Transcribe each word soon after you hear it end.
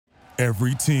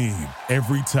Every team,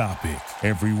 every topic,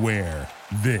 everywhere.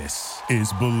 This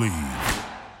is Believe.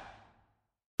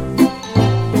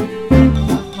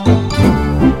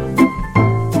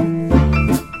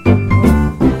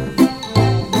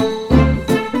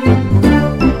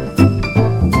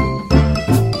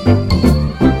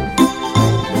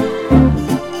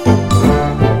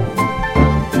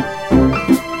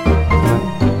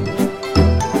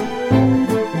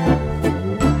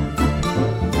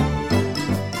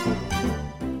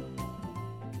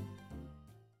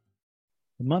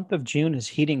 The month of June is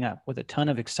heating up with a ton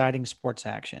of exciting sports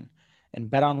action, and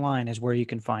BetOnline is where you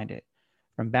can find it.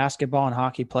 From basketball and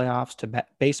hockey playoffs to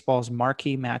baseball's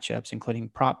marquee matchups, including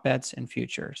prop bets and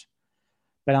futures.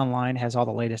 BetOnline has all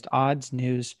the latest odds,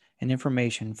 news, and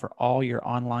information for all your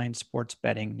online sports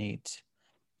betting needs.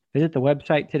 Visit the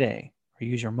website today or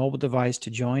use your mobile device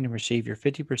to join and receive your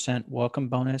 50% welcome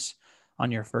bonus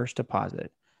on your first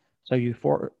deposit. So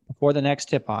before the next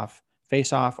tip-off,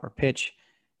 face-off, or pitch,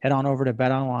 head on over to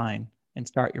BetOnline and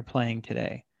start your playing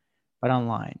today.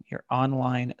 BetOnline, your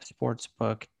online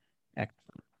sportsbook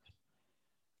expert.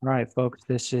 All right, folks,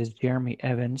 this is Jeremy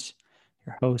Evans,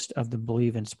 your host of the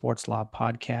Believe in Sports Law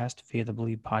podcast via the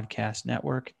Believe Podcast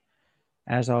Network.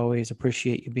 As always,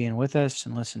 appreciate you being with us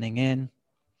and listening in.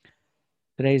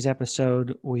 Today's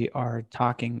episode, we are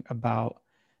talking about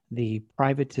the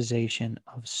privatization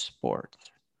of sports.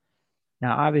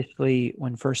 Now, obviously,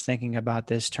 when first thinking about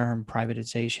this term,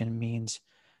 privatization means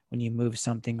when you move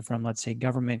something from, let's say,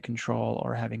 government control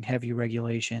or having heavy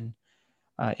regulation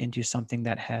into something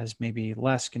that has maybe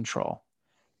less control.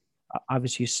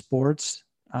 Obviously, sports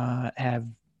have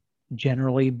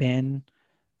generally been,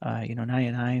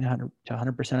 99 to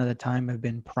 100% of the time have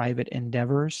been private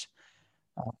endeavors.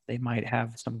 They might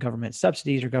have some government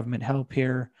subsidies or government help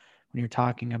here when you're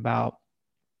talking about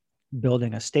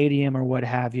building a stadium or what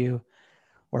have you.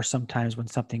 Or sometimes when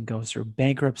something goes through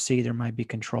bankruptcy, there might be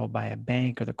control by a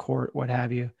bank or the court, what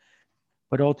have you.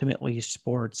 But ultimately,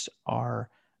 sports are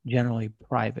generally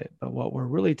private. But what we're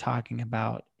really talking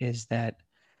about is that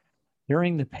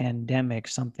during the pandemic,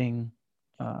 something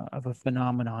of a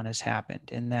phenomenon has happened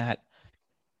in that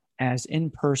as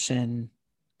in-person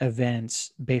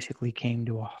events basically came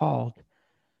to a halt,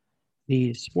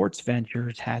 these sports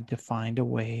ventures had to find a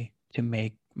way to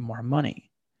make more money.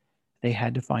 They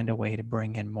had to find a way to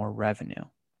bring in more revenue.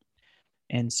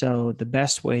 And so the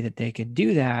best way that they could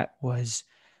do that was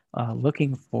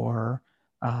looking for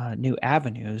new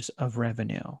avenues of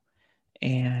revenue.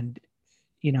 And,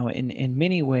 in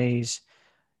many ways,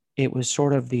 it was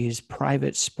sort of these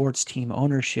private sports team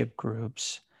ownership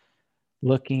groups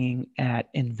looking at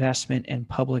investment in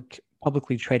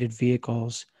publicly traded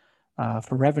vehicles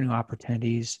for revenue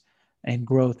opportunities and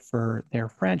growth for their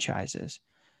franchises.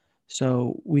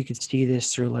 So we could see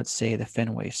this through, let's say, the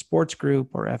Fenway Sports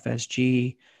Group or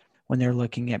FSG, when they're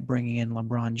looking at bringing in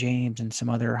LeBron James and some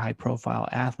other high-profile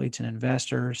athletes and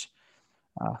investors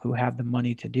who have the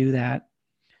money to do that,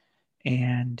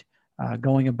 and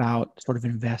going about sort of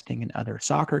investing in other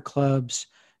soccer clubs,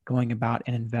 going about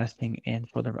and investing in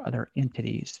sort of other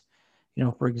entities.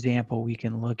 For example, we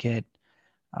can look at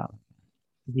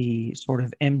the sort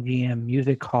of MGM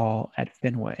Music Hall at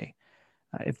Fenway.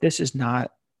 If this is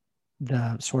not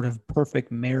the sort of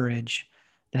perfect marriage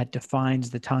that defines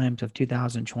the times of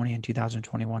 2020 and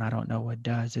 2021, I don't know what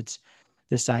does. It's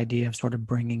this idea of sort of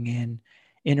bringing in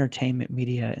entertainment,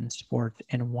 media, and sports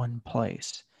in one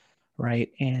place, right?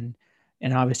 And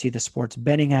obviously the sports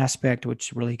betting aspect,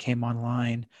 which really came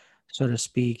online, so to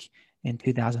speak, in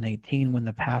 2018 when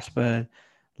the PASPA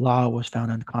law was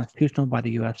found unconstitutional by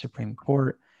the U.S. Supreme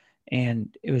Court.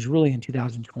 And it was really in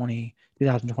 2020,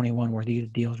 2021 where these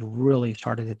deals really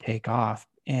started to take off.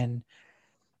 And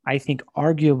I think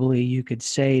arguably you could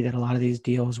say that a lot of these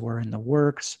deals were in the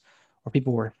works or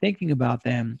people were thinking about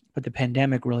them, but the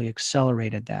pandemic really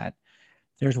accelerated that.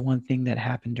 There's one thing that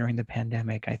happened during the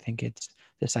pandemic. I think it's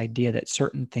this idea that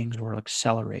certain things were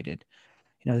accelerated.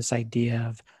 This idea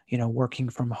of, working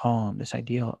from home, this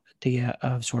idea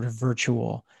of sort of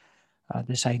virtual,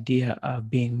 this idea of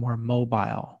being more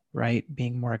mobile, right?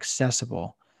 Being more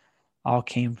accessible, all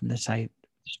came from from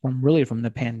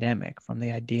the pandemic, from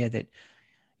the idea that,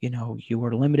 you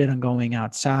were limited on going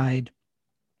outside.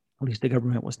 At least the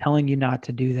government was telling you not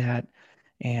to do that.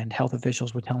 And health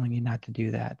officials were telling you not to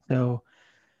do that. So,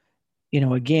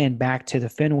 again, back to the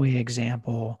Fenway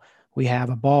example, we have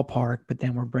a ballpark, but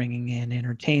then we're bringing in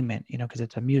entertainment, because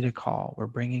it's a music hall. We're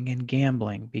bringing in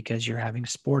gambling because you're having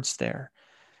sports there.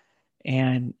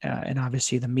 And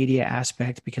obviously the media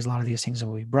aspect, because a lot of these things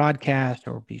will be broadcast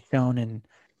or be shown in,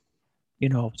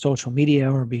 social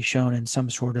media or be shown in some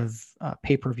sort of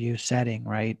pay-per-view setting,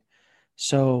 right?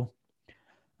 So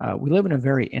we live in a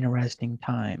very interesting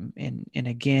time. And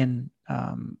again,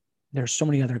 there's so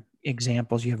many other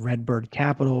examples. You have Redbird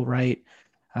Capital, right,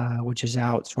 which is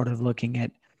out sort of looking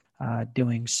at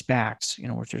doing SPACs,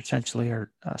 which essentially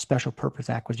are special purpose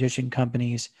acquisition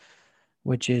companies,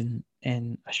 which in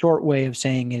a short way of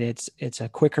saying it, it's a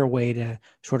quicker way to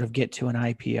sort of get to an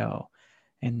IPO.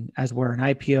 And as where an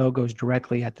IPO goes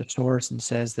directly at the source and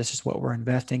says, this is what we're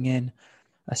investing in,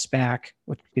 a SPAC,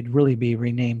 which could really be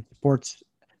renamed Sports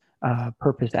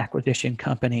Purpose Acquisition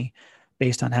Company,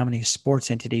 based on how many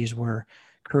sports entities were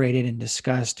created and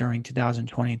discussed during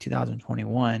 2020 and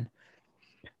 2021.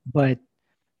 But,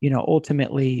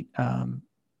 ultimately,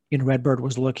 Redbird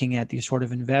was looking at these sort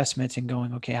of investments and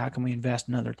going, okay, how can we invest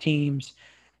in other teams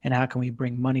and how can we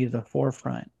bring money to the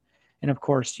forefront? And of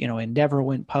course, Endeavor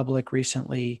went public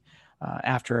recently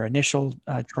after initial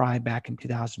try back in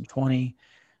 2020.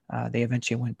 They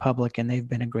eventually went public and they've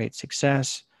been a great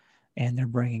success. And they're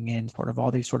bringing in sort of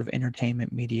all these sort of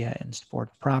entertainment media and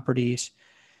sports properties.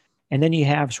 And then you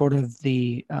have sort of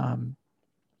the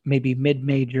maybe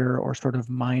mid-major or sort of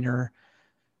minor,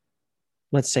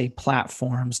 let's say,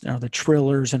 platforms, the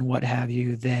Trillers and what have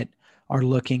you, that are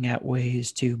looking at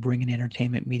ways to bring in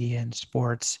entertainment media and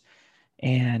sports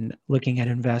and looking at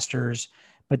investors.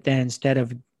 But then instead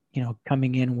of,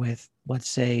 coming in with, let's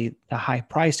say, the high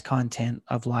priced content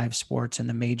of live sports and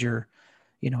the major,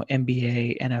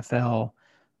 NBA, NFL,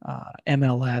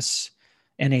 MLS,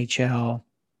 NHL,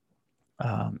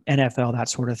 NFL, that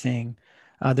sort of thing.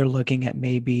 They're looking at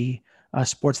maybe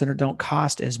sports that don't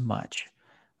cost as much,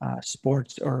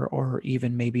 sports or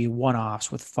even maybe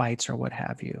one-offs with fights or what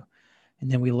have you. And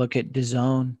then we look at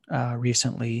DAZN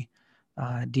recently,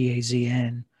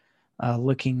 DAZN,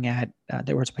 looking at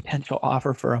there was a potential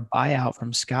offer for a buyout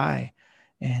from Sky.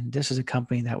 And this is a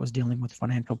company that was dealing with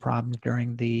financial problems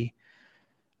during the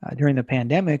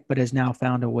pandemic, but has now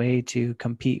found a way to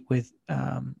compete with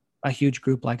a huge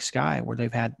group like Sky, where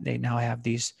they now have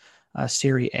these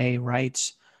Serie A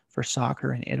rights for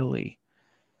soccer in Italy.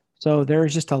 So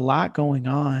there's just a lot going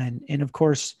on. And of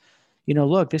course,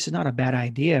 look, this is not a bad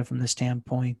idea from the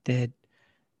standpoint that,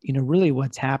 really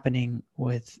what's happening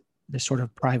with the sort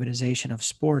of privatization of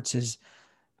sports is,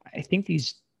 I think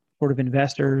these sort of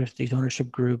investors, these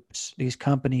ownership groups, these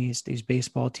companies, these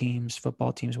baseball teams,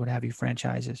 football teams, what have you,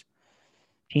 franchises,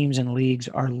 teams and leagues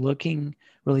are looking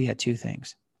really at two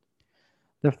things.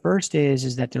 The first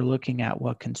is that they're looking at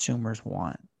what consumers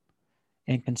want.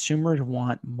 And consumers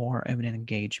want more of an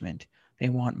engagement. They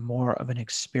want more of an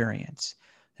experience.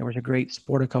 There was a great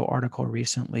Sportico article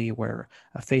recently where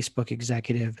a Facebook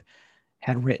executive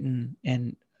had written,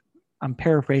 and I'm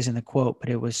paraphrasing the quote, but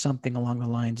it was something along the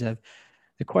lines of,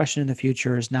 the question in the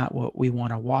future is not what we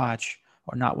want to watch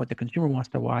or not what the consumer wants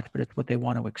to watch, but it's what they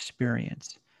want to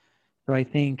experience. So I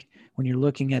think when you're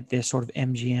looking at this sort of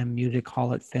MGM Music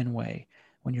Hall at Fenway,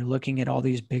 when you're looking at all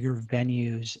these bigger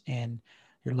venues and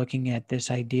you're looking at this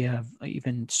idea of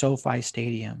even SoFi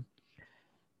Stadium,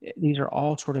 these are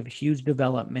all sort of huge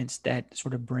developments that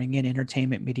sort of bring in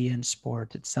entertainment, media, and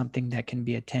sports. It's something that can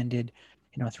be attended,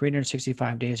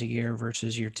 365 days a year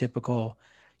versus your typical,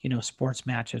 sports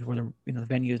matches where the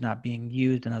venue is not being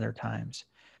used in other times.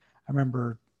 I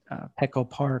remember Petco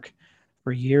Park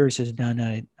for years has done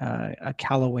a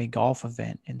Callaway golf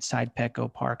event inside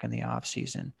Petco Park in the off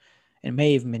season. It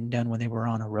may have been done when they were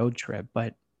on a road trip,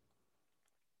 but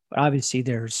obviously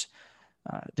there's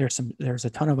a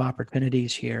ton of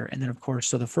opportunities here. And then of course,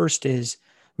 so the first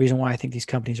reason why I think these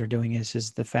companies are doing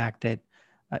is the fact that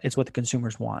it's what the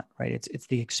consumers want, right? It's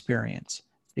the experience,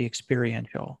 it's the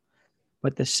experiential.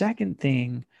 But the second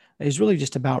thing is really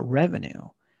just about revenue,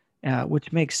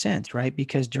 which makes sense, right?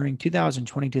 Because during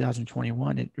 2020,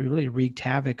 2021, it really wreaked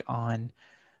havoc on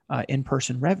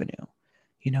in-person revenue,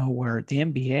 where the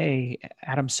NBA,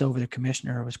 Adam Silver, the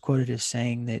commissioner, was quoted as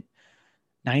saying that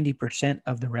 90%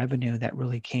 of the revenue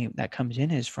that comes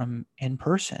in is from in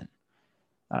person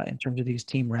in terms of these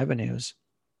team revenues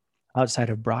outside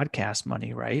of broadcast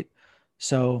money, right?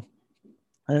 So,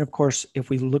 and then of course, if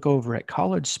we look over at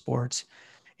college sports,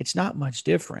 it's not much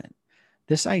different.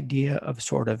 This idea of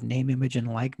sort of name, image,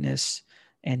 and likeness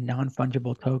and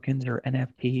non-fungible tokens or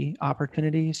NFT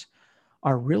opportunities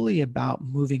are really about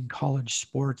moving college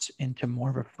sports into more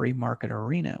of a free market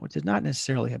arena, which is not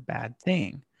necessarily a bad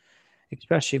thing,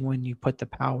 especially when you put the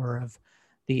power of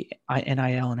the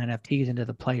NIL and NFTs into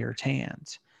the players'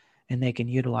 hands, and they can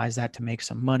utilize that to make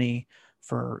some money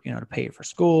for, to pay for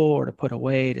school or to put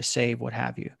away, to save, what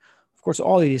have you. Of course,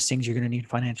 all of these things, you're going to need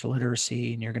financial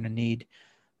literacy, and you're going to need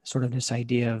sort of this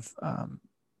idea of,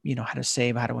 how to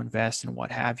save, how to invest, and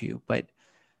what have you. But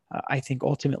I think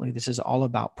ultimately this is all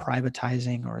about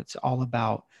privatizing, or it's all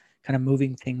about kind of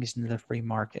moving things into the free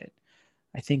market.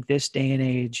 I think this day and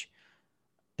age,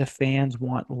 the fans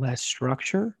want less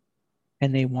structure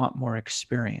and they want more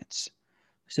experience.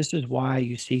 So this is why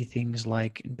you see things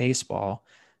like in baseball,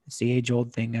 it's the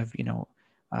age-old thing of,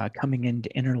 coming into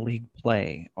interleague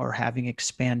play or having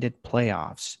expanded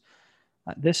playoffs.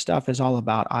 This stuff is all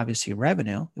about obviously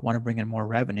revenue. They want to bring in more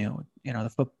revenue.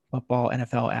 The football,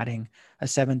 NFL adding a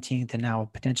 17th and now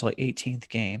potentially 18th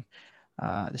game.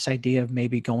 This idea of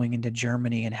maybe going into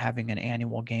Germany and having an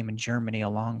annual game in Germany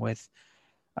along with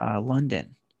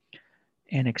London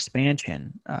and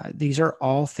expansion. These are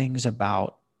all things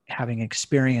about having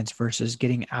experience versus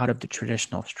getting out of the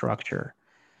traditional structure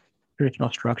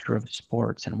of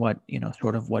sports and what,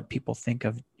 sort of what people think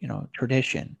of,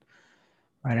 tradition,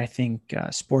 right? I think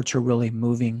sports are really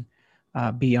moving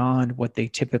beyond what they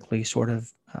typically sort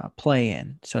of play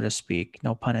in, so to speak,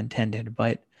 no pun intended,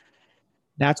 but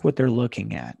that's what they're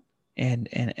looking at. And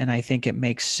I think it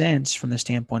makes sense from the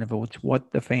standpoint of it's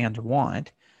what the fans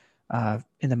want for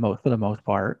the most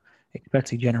part,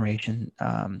 especially Generation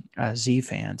Z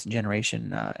fans and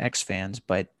Generation X fans.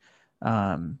 But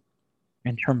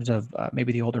in terms of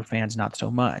maybe the older fans, not so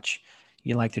much.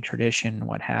 You like the tradition,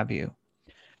 what have you.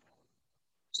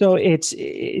 So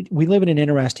we live in an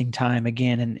interesting time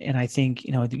again, and I think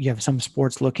you have some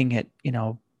sports looking at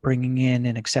bringing in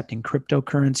and accepting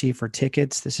cryptocurrency for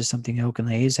tickets. This is something the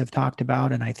Oakland A's have talked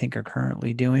about, and I think are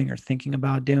currently doing or thinking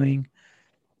about doing.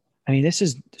 I mean, this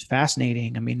is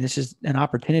fascinating. I mean, this is an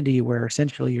opportunity where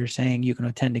essentially you're saying you can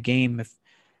attend a game if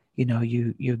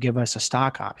you give us a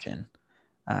stock option,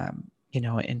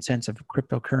 in sense of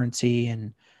cryptocurrency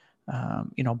and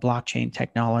blockchain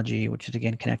technology, which is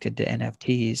again connected to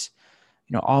NFTs.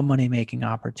 All money making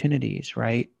opportunities,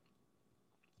 right?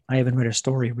 I even read a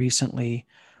story recently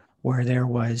where there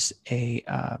was a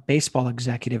baseball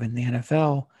executive in the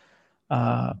NFL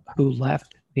who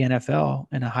left the NFL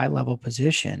in a high level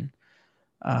position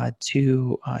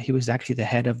he was actually the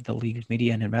head of the league's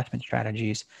media and investment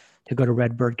strategies to go to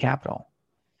Redbird Capital.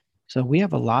 So we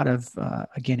have a lot of,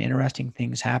 again, interesting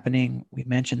things happening. We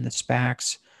mentioned the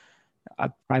SPACs.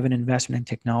 Private investment in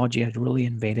technology has really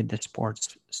invaded the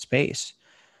sports space,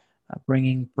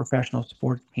 bringing professional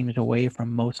sports teams away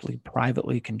from mostly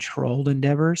privately controlled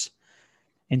endeavors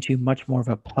into much more of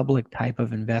a public type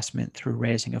of investment through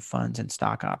raising of funds and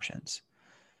stock options.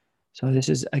 So this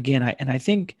is, again, I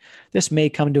think this may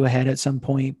come to a head at some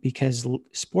point because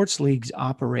sports leagues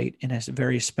operate in a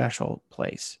very special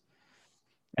place,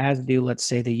 as do, let's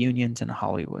say, the unions in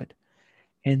Hollywood,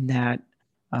 in that,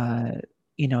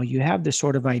 you have this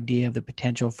sort of idea of the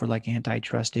potential for like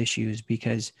antitrust issues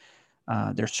because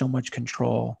there's so much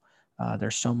control.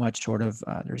 There's so much sort of,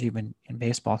 there's even in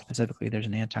baseball specifically, there's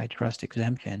an antitrust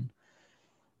exemption.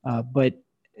 But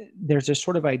there's this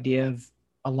sort of idea of,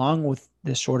 along with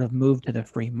this sort of move to the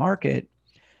free market,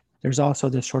 there's also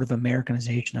this sort of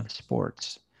Americanization of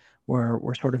sports where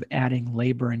we're sort of adding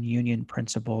labor and union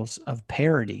principles of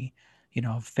parity,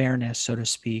 fairness, so to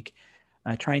speak,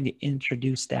 trying to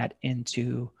introduce that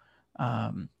into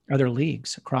other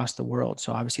leagues across the world.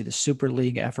 So obviously the Super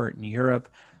League effort in Europe,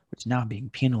 which is now being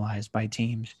penalized by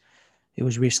teams. It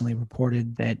was recently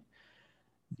reported that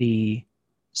the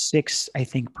 6, I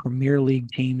think, Premier League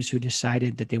teams who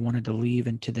decided that they wanted to leave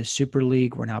into the Super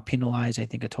League were now penalized, I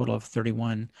think, a total of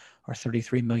 $31 or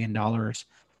 $33 million.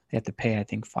 They have to pay, I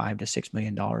think, $5 to $6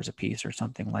 million a piece or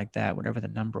something like that, whatever the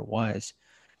number was.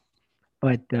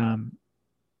 But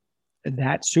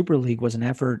that Super League was an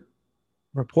effort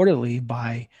reportedly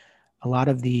by a lot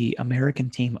of the American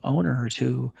team owners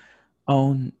who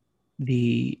own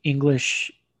the English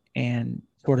and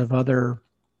sort of other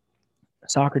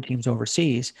soccer teams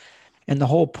overseas. And the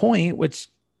whole point, which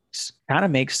kind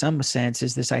of makes some sense,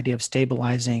 is this idea of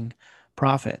stabilizing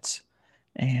profits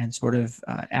and sort of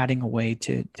adding a way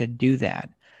to do that.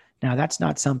 Now, that's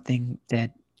not something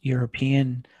that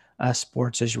European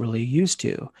sports is really used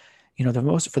to. For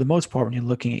the most part, when you're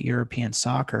looking at European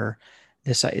soccer,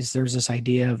 there's this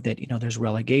idea of that, there's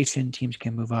relegation, teams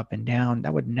can move up and down.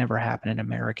 That would never happen in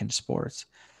American sports.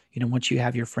 Once you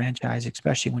have your franchise,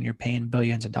 especially when you're paying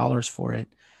billions of dollars for it,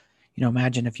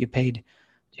 imagine if you paid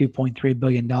 $2.3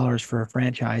 billion for a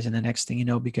franchise and the next thing you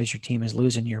know, because your team is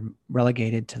losing, you're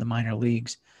relegated to the minor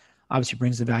leagues. Obviously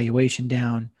brings the valuation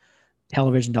down,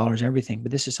 television dollars, everything.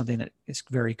 But this is something that is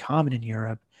very common in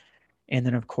Europe. And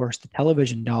then, of course, the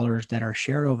television dollars that are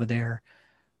shared over there,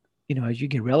 as you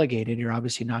get relegated, you're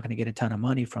obviously not going to get a ton of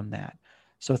money from that.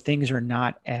 So things are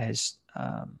not as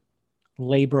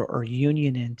labor or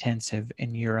union intensive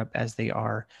in Europe as they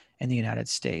are in the United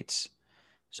States.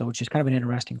 So, which is kind of an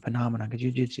interesting phenomenon because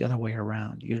usually it's the other way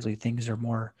around. Usually things are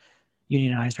more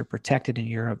unionized or protected in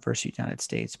Europe versus the United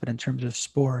States. But in terms of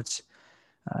sports,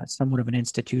 somewhat of an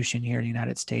institution here in the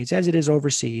United States, as it is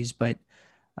overseas, but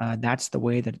that's the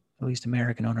way that at least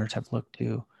American owners have looked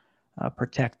to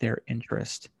protect their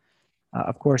interest.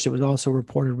 Of course, it was also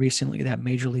reported recently that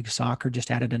Major League Soccer just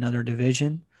added another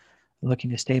division, looking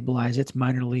to stabilize its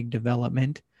minor league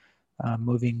development,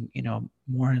 moving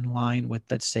more in line with,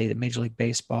 let's say, the Major League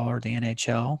Baseball or the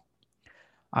NHL.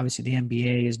 Obviously, the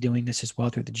NBA is doing this as well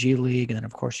through the G League, and then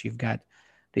of course you've got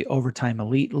the Overtime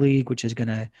Elite League, which is going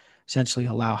to essentially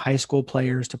allow high school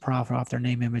players to profit off their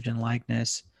name, image, and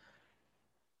likeness.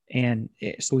 And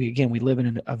so we live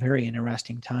in a very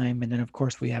interesting time. And then, of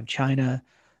course, we have China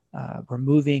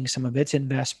removing some of its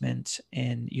investments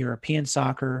in European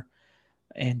soccer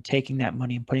and taking that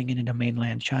money and putting it into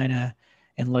mainland China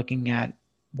and looking at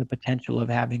the potential of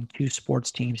having two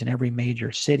sports teams in every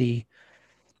major city,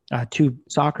 two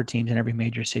soccer teams in every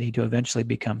major city to eventually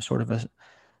become sort of a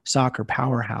soccer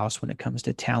powerhouse when it comes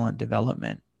to talent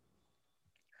development.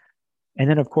 And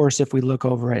then, of course, if we look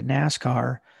over at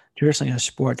NASCAR, traditionally a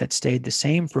sport that stayed the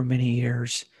same for many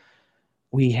years,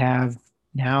 we have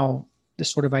now this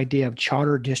sort of idea of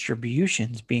charter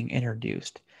distributions being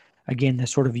introduced. Again, the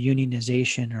sort of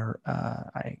unionization or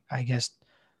I guess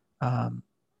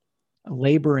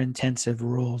labor-intensive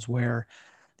rules where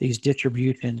these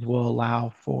distributions will allow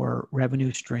for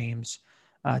revenue streams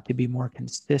to be more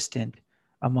consistent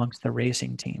amongst the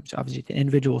racing teams. Obviously, it's an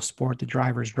individual sport, the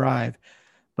drivers drive,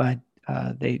 but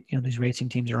these racing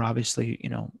teams are obviously,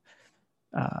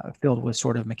 filled with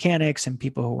sort of mechanics and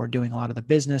people who are doing a lot of the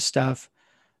business stuff,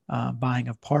 buying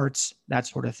of parts, that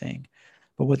sort of thing.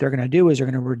 But what they're going to do is they're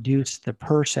going to reduce the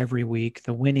purse every week,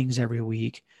 the winnings every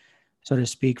week, so to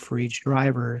speak, for each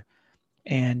driver,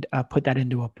 and put that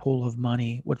into a pool of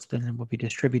money, which then will be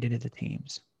distributed to the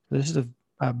teams. So this is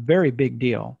a very big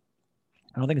deal.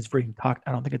 I don't think it's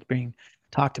being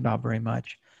talked about very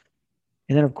much.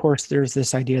 And then, of course, there's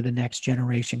this idea of the next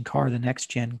generation car, the next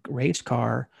gen race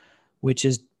car, which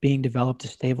is being developed to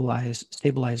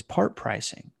stabilize part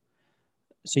pricing.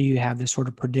 So you have this sort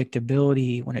of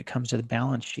predictability when it comes to the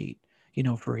balance sheet,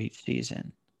 for each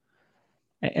season.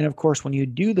 And of course, when you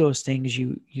do those things,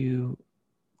 you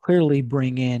clearly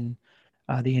bring in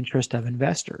the interest of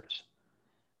investors.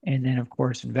 And then, of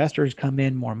course, investors come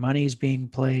in, more money is being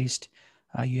placed.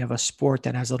 You have a sport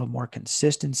that has a little more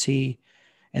consistency.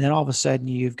 And then all of a sudden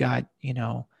you've got,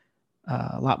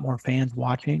 a lot more fans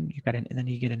watching. And then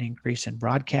you get an increase in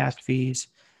broadcast fees.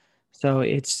 So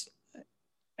it's,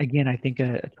 again, I think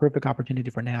a terrific opportunity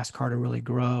for NASCAR to really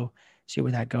grow, see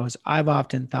where that goes. I've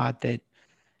often thought that,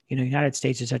 United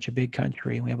States is such a big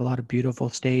country and we have a lot of beautiful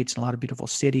states and a lot of beautiful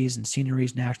cities and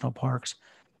sceneries, national parks.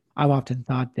 I've often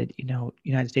thought that,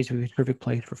 United States would be a terrific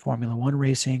place for Formula One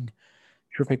racing,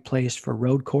 terrific place for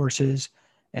road courses,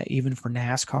 even for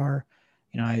NASCAR.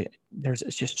 There's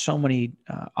just so many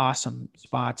awesome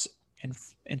spots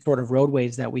and sort of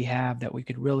roadways that we have that we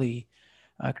could really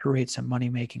create some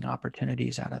money-making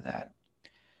opportunities out of that.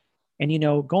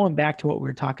 And, going back to what we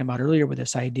were talking about earlier with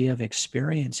this idea of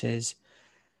experiences,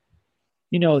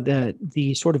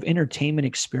 the sort of entertainment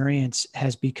experience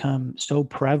has become so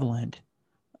prevalent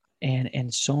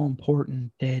and so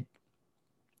important that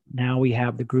now we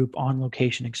have the group On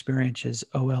Location Experiences,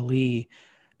 OLE,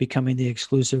 becoming the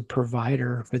exclusive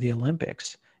provider for the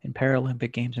Olympics and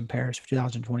Paralympic Games in Paris for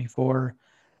 2024,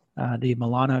 the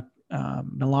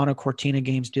Milano Cortina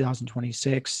Games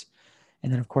 2026,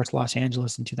 and then, of course, Los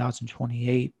Angeles in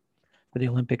 2028 for the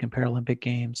Olympic and Paralympic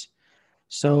Games.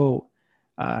 So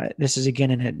this is, again,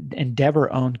 an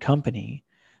Endeavor-owned company,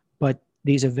 but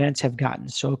these events have gotten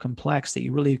so complex that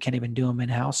you really can't even do them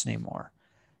in-house anymore.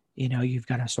 You've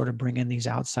got to sort of bring in these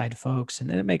outside folks, and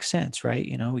it makes sense, right?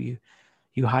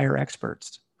 You hire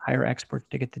experts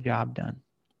to get the job done.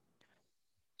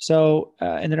 So,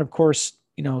 and then of course,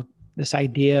 this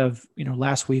idea of,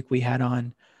 last week we had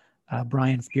on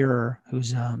Brian Fuhrer,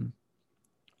 who's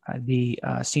the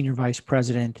senior vice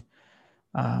president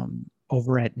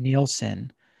over at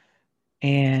Nielsen.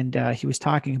 And he was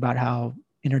talking about how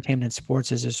entertainment and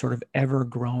sports is a sort of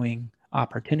ever-growing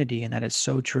opportunity, and that is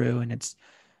so true. And it's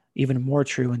even more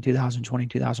true in 2020,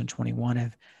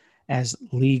 2021, as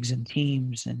leagues and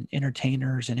teams and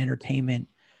entertainers and entertainment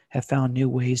have found new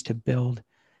ways to build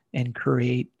and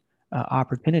create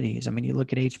opportunities. I mean, you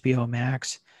look at HBO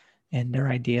Max and their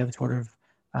idea of sort of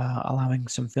allowing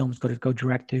some films to go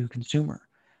direct to consumer.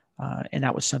 And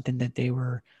that was something that they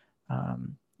were,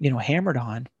 hammered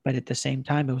on, but at the same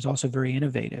time, it was also very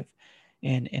innovative.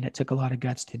 And it took a lot of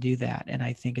guts to do that. And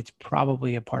I think it's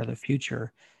probably a part of the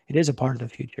future. It is a part of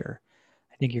the future.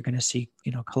 I think you're going to see,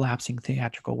 collapsing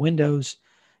theatrical windows,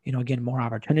 again, more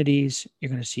opportunities. You're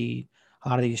going to see a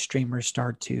lot of these streamers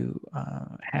start to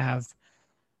have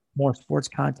more sports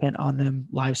content on them,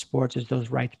 live sports, as those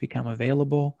rights become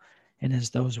available. And as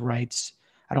those rights,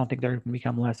 I don't think they're going to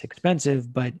become less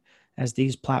expensive, but as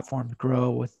these platforms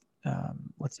grow with,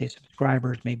 let's say,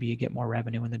 subscribers, maybe you get more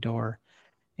revenue in the door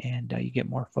and you get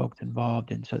more folks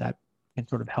involved. And so that can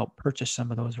sort of help purchase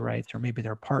some of those rights, or maybe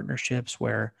there are partnerships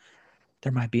where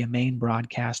there might be a main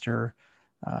broadcaster,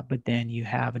 but then you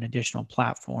have an additional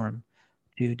platform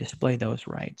to display those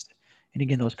rights. And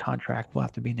again, those contracts will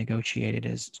have to be negotiated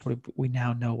as sort of we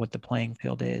now know what the playing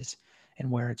field is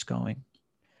and where it's going.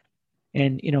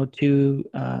 And, to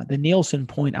the Nielsen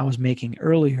point I was making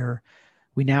earlier,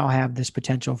 we now have this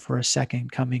potential for a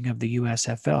second coming of the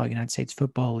USFL, United States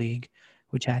Football League,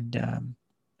 which had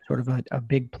sort of a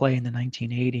big play in the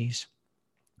 1980s,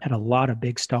 had a lot of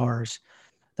big stars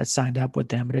that signed up with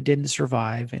them, but it didn't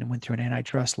survive and went through an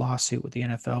antitrust lawsuit with the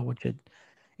NFL, which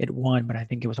it won, but I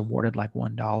think it was awarded like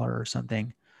 $1 or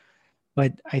something.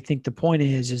 But I think the point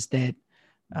is that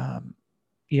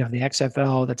you have the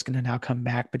XFL that's going to now come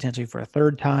back potentially for a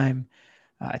third time.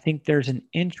 I think there's an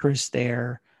interest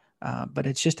there, but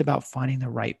it's just about finding the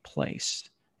right place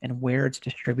and where it's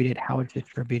distributed, how it's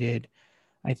distributed.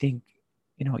 I think,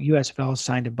 USFL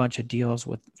signed a bunch of deals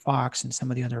with Fox and some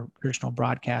of the other traditional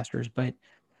broadcasters, but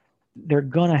they're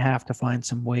going to have to find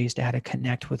some ways to how to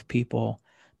connect with people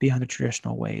beyond the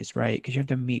traditional ways, right? Because you have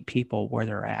to meet people where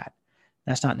they're at.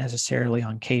 That's not necessarily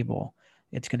on cable.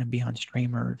 It's going to be on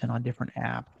streamers and on different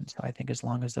apps. And so I think as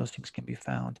long as those things can be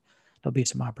found, there'll be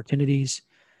some opportunities.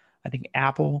 I think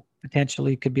Apple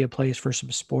potentially could be a place for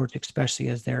some sports, especially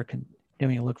as they're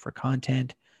continuing to look for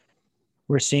content.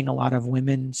 We're seeing a lot of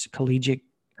women's collegiate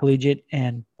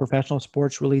and professional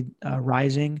sports really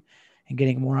rising and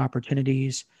getting more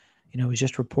opportunities. It was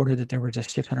just reported that there was a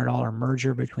 $600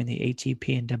 merger between the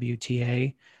ATP and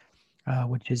WTA,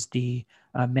 which is the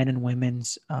men and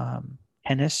women's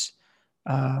tennis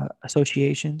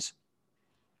associations.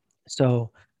 So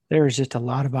there is just a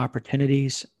lot of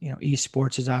opportunities.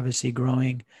 Esports is obviously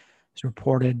growing. It's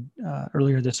reported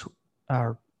earlier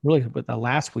really with the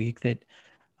last week that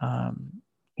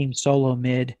Team Solo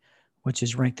Mid, which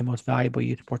is ranked the most valuable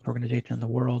youth sports organization in the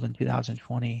world in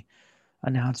 2020,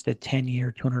 announced a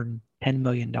 10-year, $210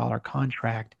 million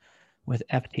contract with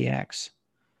FTX.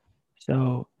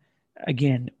 So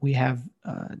again, we have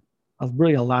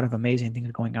really a lot of amazing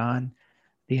things going on.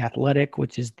 The Athletic,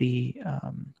 which is the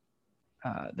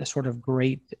sort of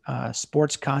great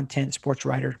sports content, sports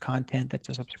writer content that's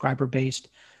a subscriber-based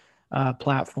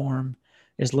platform,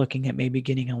 is looking at maybe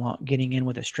getting in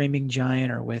with a streaming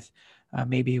giant, or with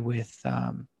maybe with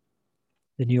the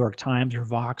New York Times or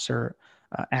Vox or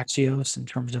Axios in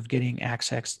terms of getting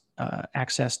access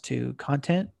to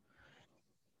content.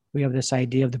 We have this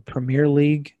idea of the Premier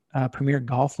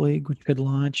Golf League, which could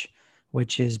launch,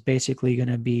 which is basically going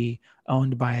to be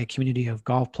owned by a community of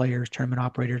golf players, tournament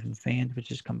operators, and fans,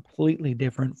 which is completely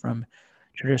different from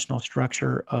traditional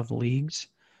structure of leagues.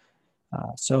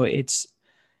 So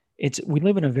we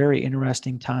live in a very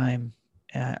interesting time,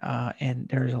 and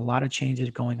there's a lot of changes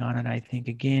going on. And I think,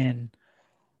 again,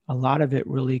 a lot of it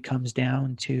really comes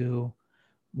down to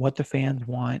what the fans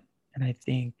want, and I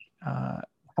think how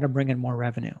to bring in more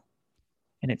revenue.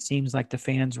 And it seems like the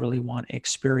fans really want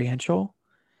experiential,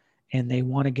 and they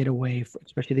want to get away,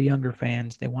 especially the younger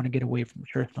fans, they want to get away from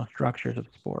traditional structures of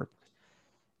sports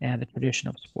and the tradition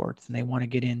of sports, and they want to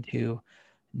get into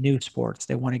new sports.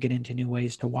 They want to get into new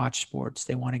ways to watch sports.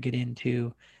 They want to get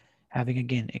into having,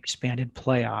 again, expanded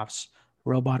playoffs,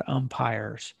 robot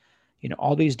umpires,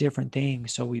 all these different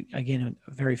things. So a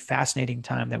very fascinating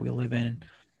time that we live in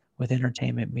with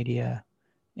entertainment, media,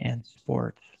 and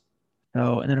sports.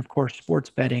 So, and then of course, sports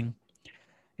betting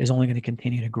is only going to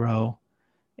continue to grow.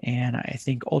 And I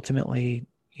think ultimately,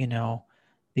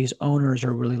 these owners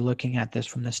are really looking at this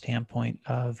from the standpoint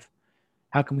of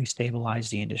how can we stabilize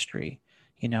the industry?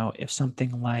 If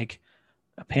something like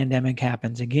a pandemic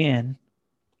happens again,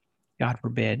 God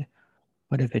forbid,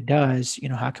 but if it does,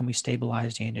 how can we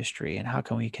stabilize the industry, and how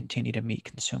can we continue to meet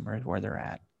consumers where they're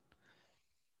at?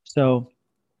 So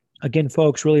again,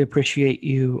 folks, really appreciate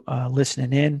you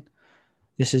listening in.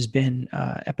 This has been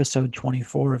episode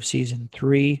 24 of season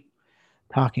 3,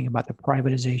 talking about the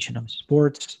privatization of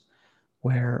sports,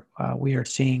 where we are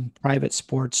seeing private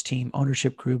sports team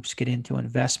ownership groups get into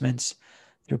investments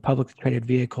through publicly traded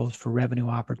vehicles for revenue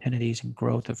opportunities and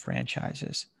growth of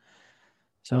franchises.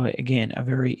 So again, a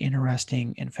very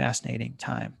interesting and fascinating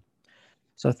time.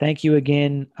 So thank you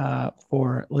again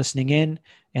for listening in,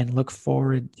 and look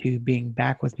forward to being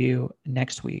back with you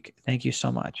next week. Thank you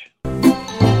so much.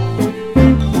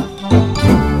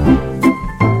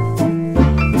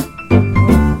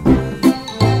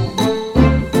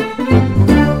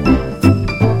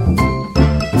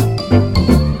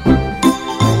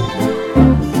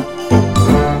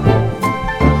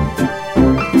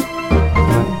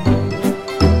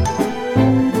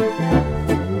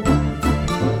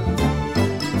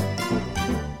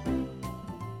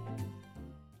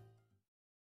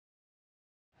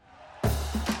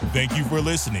 Thank you for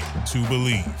listening to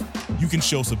Believe. You can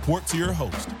show support to your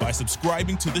host by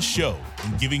subscribing to the show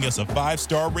and giving us a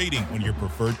 5-star rating on your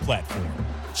preferred platform.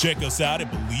 Check us out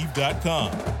at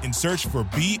Believe.com and search for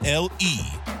BLEAV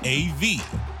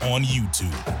on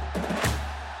YouTube.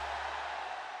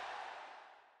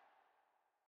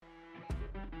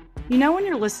 You know when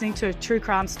you're listening to a true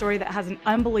crime story that has an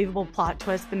unbelievable plot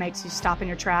twist that makes you stop in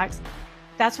your tracks?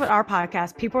 That's what our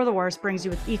podcast, People Are the Worst, brings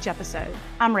you with each episode.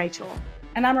 I'm Rachel.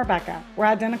 And I'm Rebecca. We're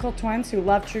identical twins who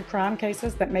love true crime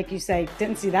cases that make you say,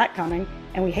 didn't see that coming,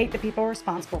 and we hate the people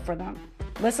responsible for them.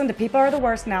 Listen to People Are the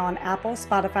Worst now on Apple,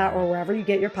 Spotify, or wherever you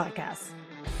get your podcasts.